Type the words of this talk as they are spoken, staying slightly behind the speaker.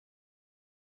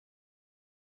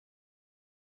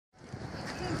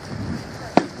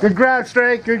Good grab,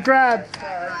 Straight. Good grab.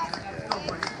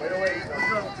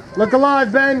 Look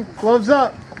alive, Ben. Gloves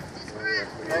up.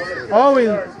 Oh,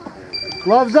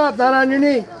 gloves up, not on your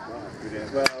knee.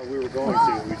 Well, we were going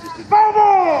to. We just didn't.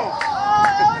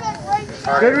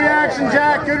 Good reaction,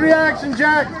 Jack. Good reaction,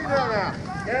 Jack.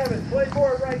 Kevin, play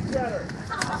more right center.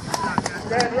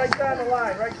 Ben, right down the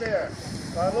line, right there.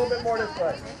 A little bit more this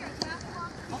way.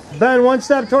 Ben, one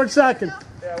step towards second.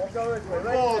 Yeah, we'll go this way.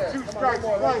 Right there. Two strikes,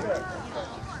 right there.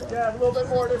 Yeah, a little bit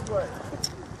more this way.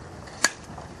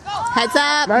 Heads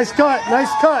up. Nice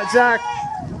cut, Zach.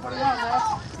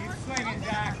 Keep swinging,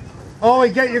 Jack. Oh,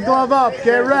 get your glove up.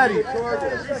 Get ready.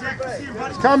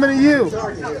 It's coming to you.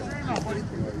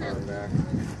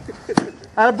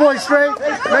 Attaboy, Straight.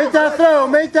 Make that throw.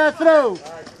 Make that throw.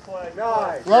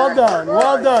 Well done.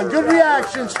 Well done. Good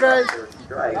reaction, Straight.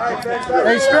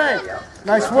 Hey, Straight.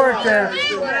 Nice work there.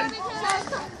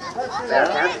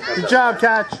 Good job,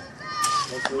 Catch.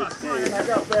 Back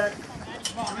up, back.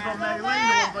 Come on, Maggie. Lane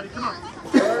the one, buddy. Come on.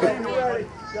 Ready.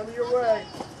 Come your way.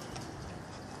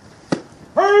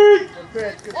 Hey! Good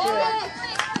pitch. Good pitch.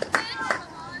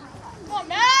 Come on,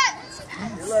 Matt.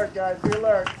 Be alert, guys. Be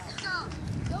alert.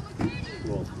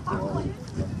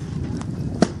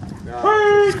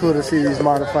 It's cool to see these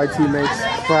modified teammates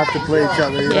who have to play each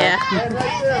other. You know? Yeah. Ben,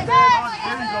 right there, Ben.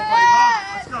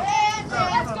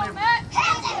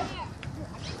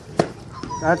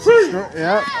 That's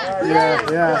yeah.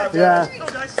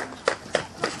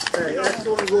 Hey,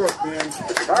 excellent work, man.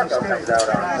 Good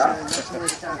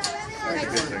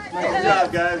job,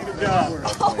 guys. Good job.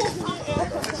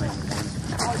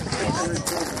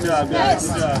 Good job, guys.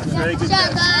 Good job. Very good job,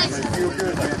 guys. Feel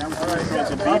good, man. All right.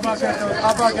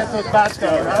 How about get those bats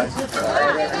going, huh?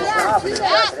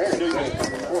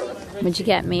 What'd you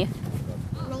get, me?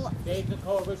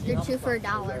 You're 2 for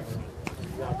 $1.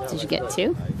 Did you get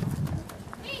 2?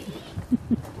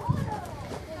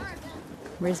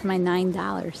 Where's my $9?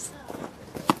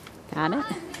 Got it?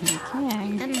 Okay.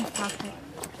 In the pocket.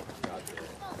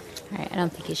 Alright, I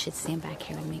don't think you should stand back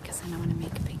here with me because I don't want to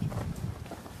make a big...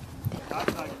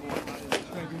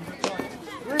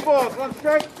 3 balls, 1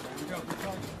 strike.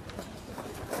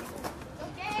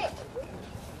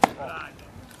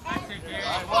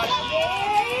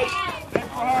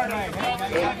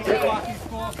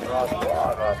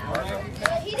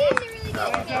 He didn't really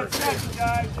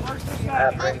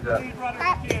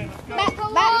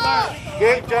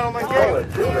Gate, gentlemen, gate.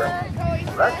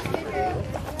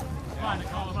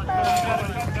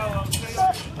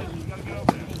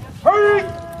 Hurry!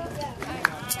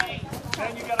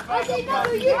 Ben, you got to back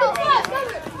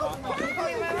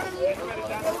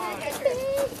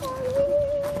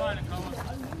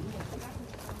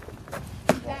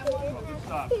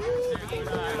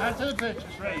Back to the pitches,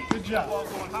 Ray. Good job.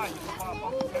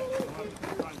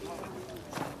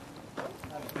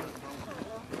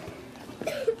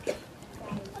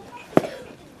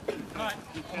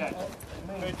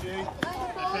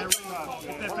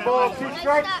 Ball, 2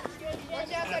 strikes.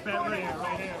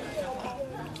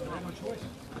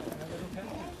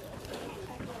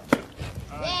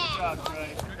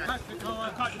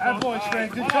 Attaboy,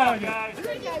 Straight. Good target.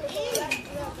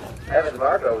 Evan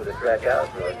Marco was a strikeout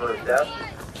for the first out.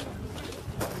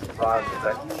 Bottom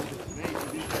second.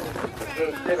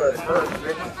 Dave Stigler the first,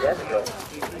 Richard Jessica.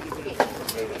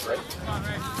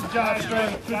 Good job,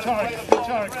 Straight. Good target. Good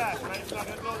target.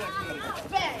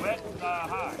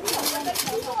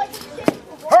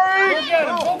 Hurry! Go get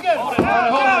him. Go get him.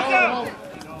 Hold on.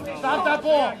 Stop that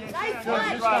ball. Good.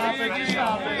 Just stop it. Just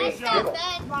stop it.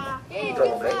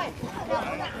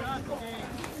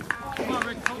 Come on,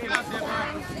 Rick. Don't get out there, bro.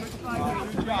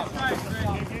 Good job.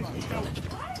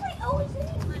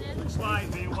 Slide,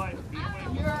 be away.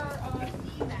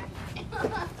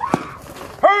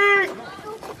 Hurry!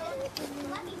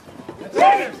 Stay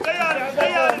on it. Stay on it.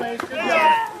 Stay on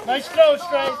it. Nice throw,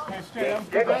 Straight.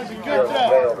 That's a good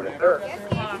throw.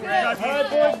 All right,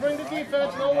 boys, bring the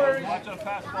defense. No worries. Watch on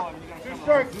pass ball. 2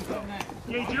 strikes.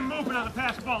 Gage, you're moving on the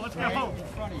pass ball. Let's get home. Good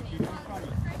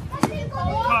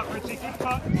cut, Richie. Good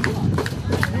cut. 2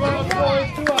 outs, boys.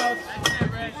 2 outs.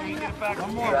 Get back.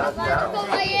 One more.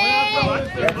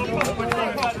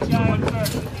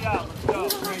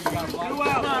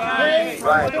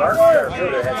 Ryan Barker,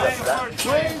 Builder heads up to that.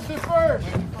 Blaze the first.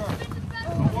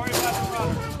 Don't worry about the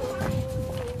runner.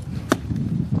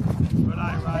 Good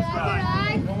eye,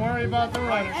 right. Don't worry about the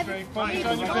runner, Straight. Focus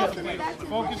on your pitcher, baby.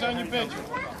 Focus on your pitcher.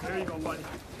 There you go, buddy.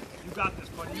 You got this,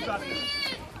 buddy. You got this.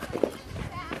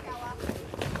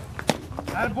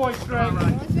 Attaboy, Straight.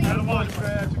 Attaboy,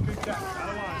 Straight. That's a good catch.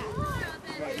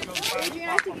 Adrian,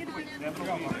 I have to get a big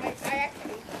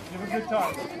Give a good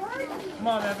target. Come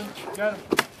on, Evan. Get him.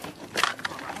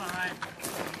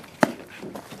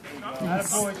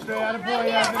 Attaboy, straight. Attaboy,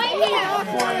 Evan.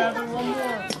 Attaboy, Evan. One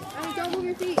more. Don't move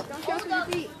your feet. Don't show your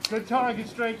feet. Good target,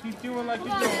 straight. Keep doing like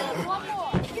you're doing. Come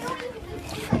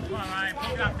on, Ryan.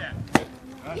 Pick it up there.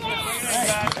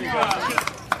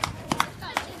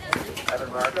 Evan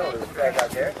Marco is back out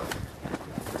there.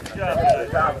 Good job, At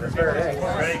the top of the third inning.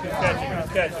 Ready? Good catching.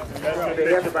 Good catching.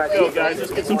 Big effort by Let's go, guys.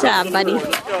 Let's get some Good job, buddy.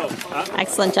 Let's go.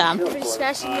 Excellent job.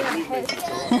 Smashing me on the head.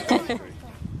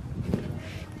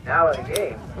 Now in the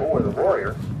game for the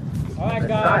Warriors. All right,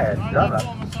 guys. Messiah Dubba.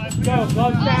 Let's go.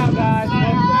 Gloves down, guys.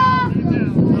 Gloves down.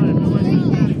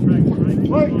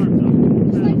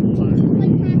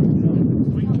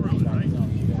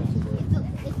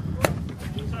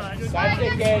 Side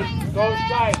kick, Gage. Go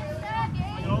strike.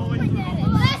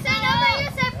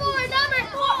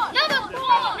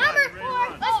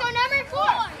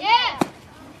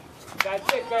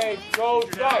 That's it, Gage. Go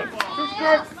strike. Two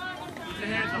strikes.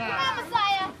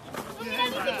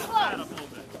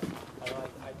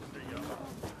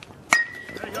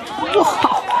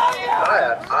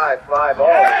 Messiah, high fly ball.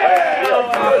 Left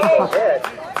field. Beautiful hit.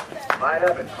 Line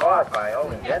up and caught by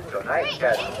Owen Jensen. Nice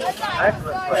catch.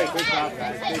 Excellent play. Good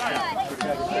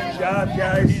job,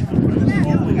 guys.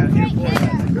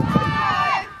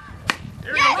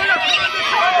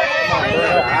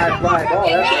 High fly ball.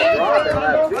 That's a drop in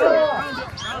left field.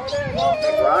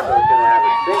 Nick Rocco's going to have a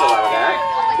single out of that.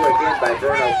 Quick in by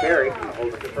Bruno Carey.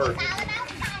 Holding the first.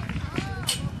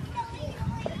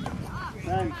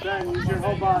 Ben, use your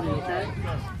whole body, okay?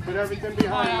 Put everything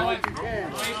behind you like you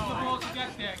can. Wait for the ball to get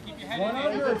there. Keep your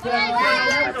head in it.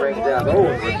 That brings down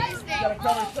Owen.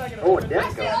 Owen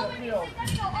Densko.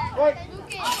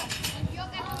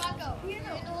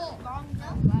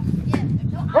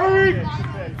 Hurry!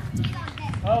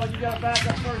 Oh, you got to back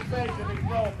up first base if he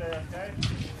throws there, okay?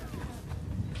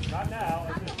 Not now.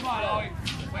 Come on, Owen.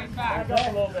 Wait back. Back up a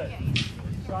little bit.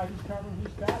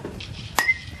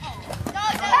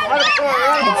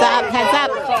 Heads up, heads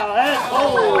up.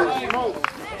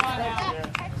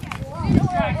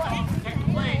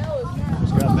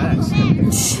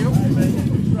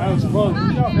 That was close.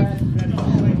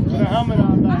 Put a helmet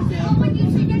on back there.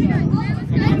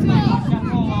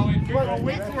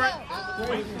 Wait for it.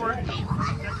 Wait for it.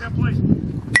 Check that place.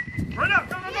 Run up.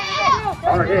 Go, go, go, go.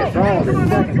 Hard hit ball to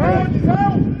second base.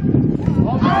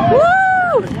 Woo!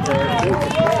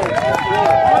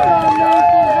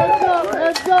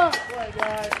 Heads up.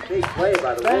 Big play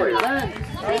by the Ben, Warriors. Ben.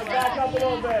 Back up a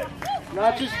little bit.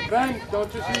 Not just Ben.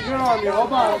 Don't just use your arm. Your whole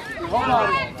body. Your whole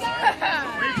body.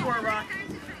 Wait for it, Rock.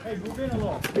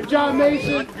 Good job,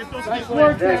 Mason. Nice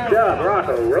work Next there. up,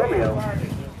 Rocco Romeo.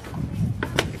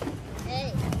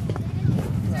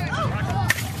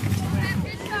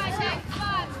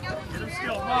 Get him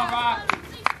skilled. Come on, Rock.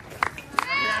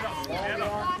 Stand up. Stand up.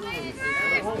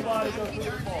 The whole body goes to the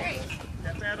ball.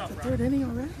 Get that up, Rock. Third inning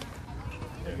already?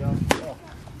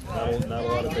 Not a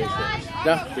lot of base runners.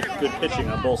 Yeah. Good pitching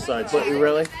on both sides. But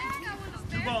really?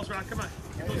 2 balls, Rock. Come on.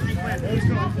 Get those feet planted. Let's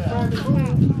go.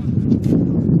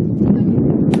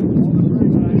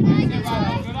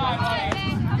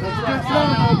 That's a good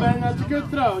throw, Ben. That's a good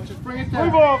throw. Just bring it down.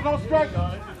 3 balls. No strike.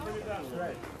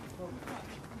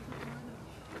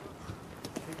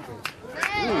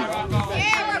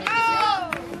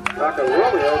 Rocco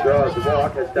Romeo draws the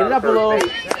walk. Has down first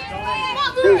base.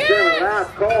 Steve Sherman,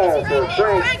 last call for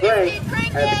Frank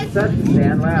at the concession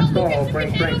stand. Last call.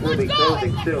 Frank will be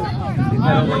closing soon. You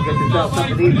head over and get yourself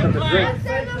something to eat, something to drink.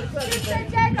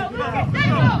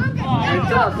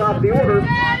 Next up, top of the order,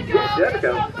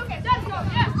 Jessica.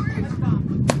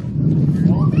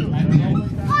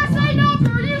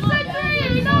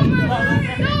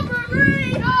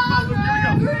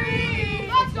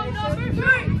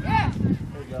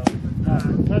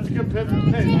 That's a good pitch.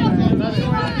 That's the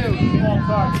way to do it. Small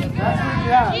target. That's what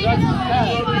you have. That's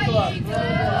what you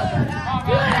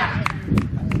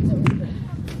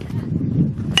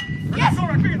Jessica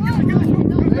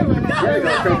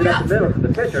throws it up the middle to the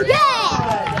pitcher.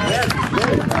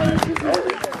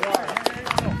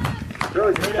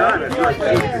 Throws his time at first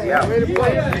base to the out.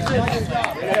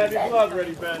 You have your glove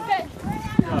ready, Ben.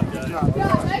 Good job,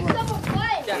 guys.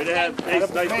 Way to have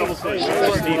nice double swing.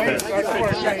 Nice defense.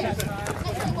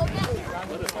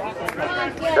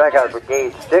 Strikeout for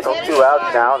Gage Stickles. 2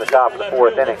 outs now in the top of the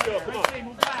 4th inning.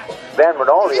 Ben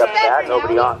Rinaldi up to bat.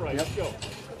 Nobody on.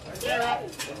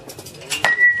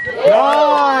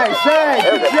 Nice. Hey,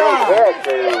 There's a good big job. hit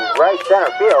to right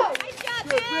center field.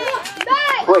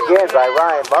 Quick in by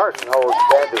Ryan Martin holds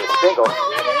Ben to a single.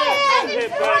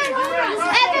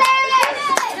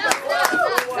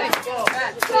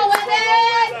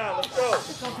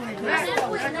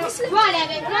 Run,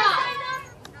 Evan, run!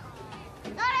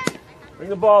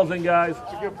 the balls in, guys.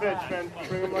 It's a good pitch, Ben.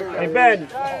 Bring him like that. Hey, Ben.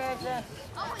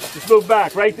 Just move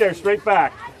back, right there, straight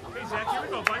back.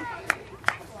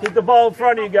 Keep the ball in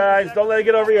front of you, guys. Don't let it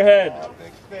get over your head.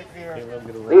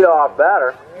 Lead off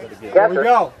batter. Here we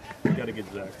go. You gotta get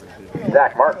Zach right there.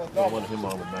 Zach Martin. Don't want him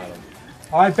on with Madam.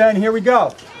 All right, Ben, here we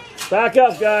go. Back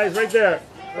up, guys, right there.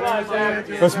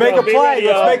 Let's make a play.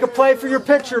 Let's make a play for your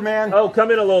pitcher, man. Oh,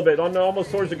 come in a little bit,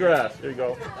 almost towards the grass. There you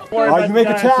go. All right, you make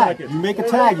a tag. You make a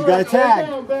tag. You got a tag.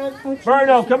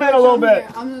 Berno, come in a little bit.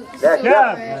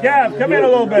 Gav, come in a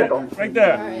little bit. Right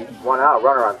there. One out,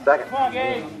 runner on second.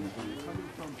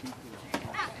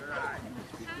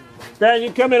 Ben,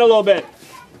 you come in a little bit.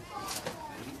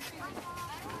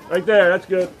 Right there, that's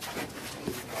good.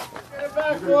 Get it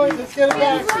back, boys. Let's get it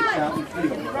back.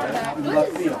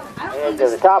 And to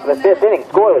the top of the fifth inning,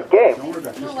 scoreless game.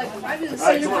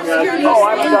 Oh,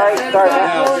 I'm sorry.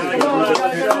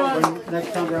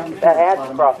 That adds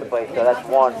across the plate, so that's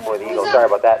one for the Eagles. Sorry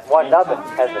about that. 1-0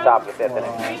 at the top of the fifth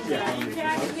inning.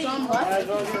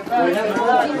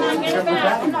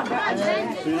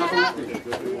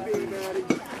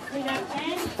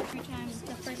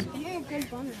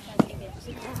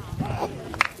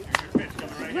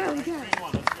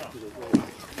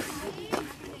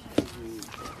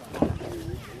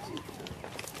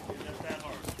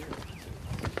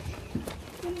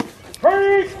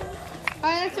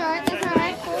 That's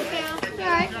alright. Full count. It's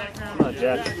alright. Come on,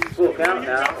 Jack. Full count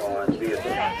now on BSC.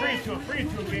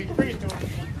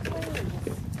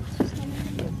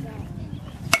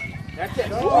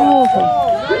 Oh.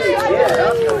 Yeah,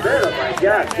 up the middle. My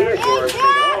God, here you are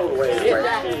all the way to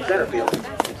right center field.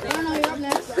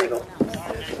 Single.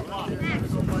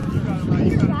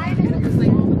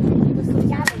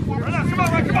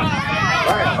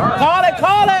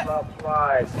 Call it!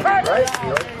 Flies. Right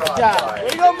field. Good job. Way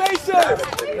to go, Mason!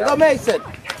 Way to go, Mason!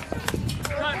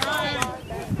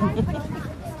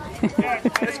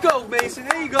 Let's go, Mason.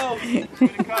 There you go.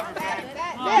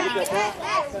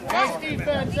 Nice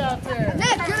defense out there.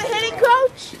 Nick, you're the hitting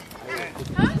coach?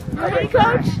 Huh? You're the hitting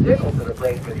coach? Nickel to the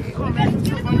plate for the Eagles.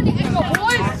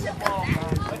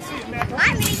 I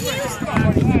need you.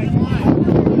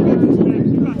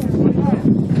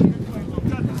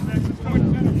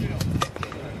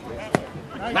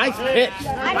 Nice pitch.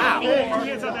 Wow.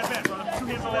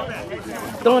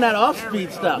 Throwing that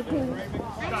off-speed stuff.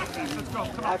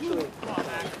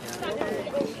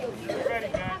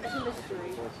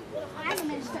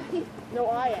 No,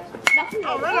 I am. Max Nickel,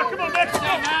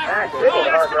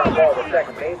 hard ground ball to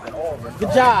second baseman.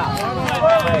 Good job.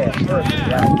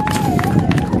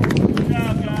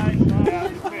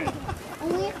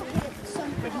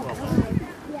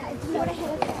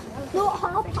 No,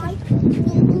 I'll pipe.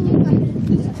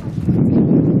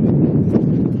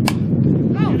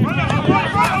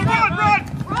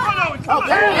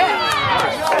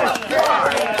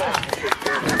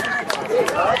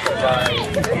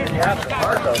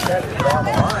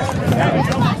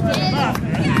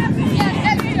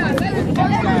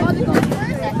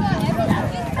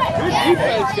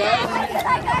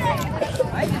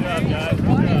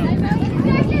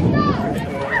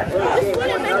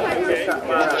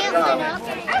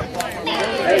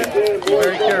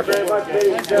 Very careful.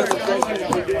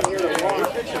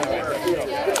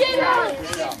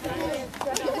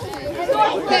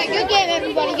 Okay, good game,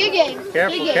 everybody. Good game.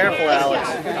 Careful, Alex.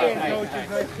 I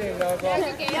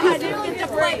didn't get to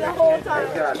play the whole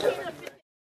time.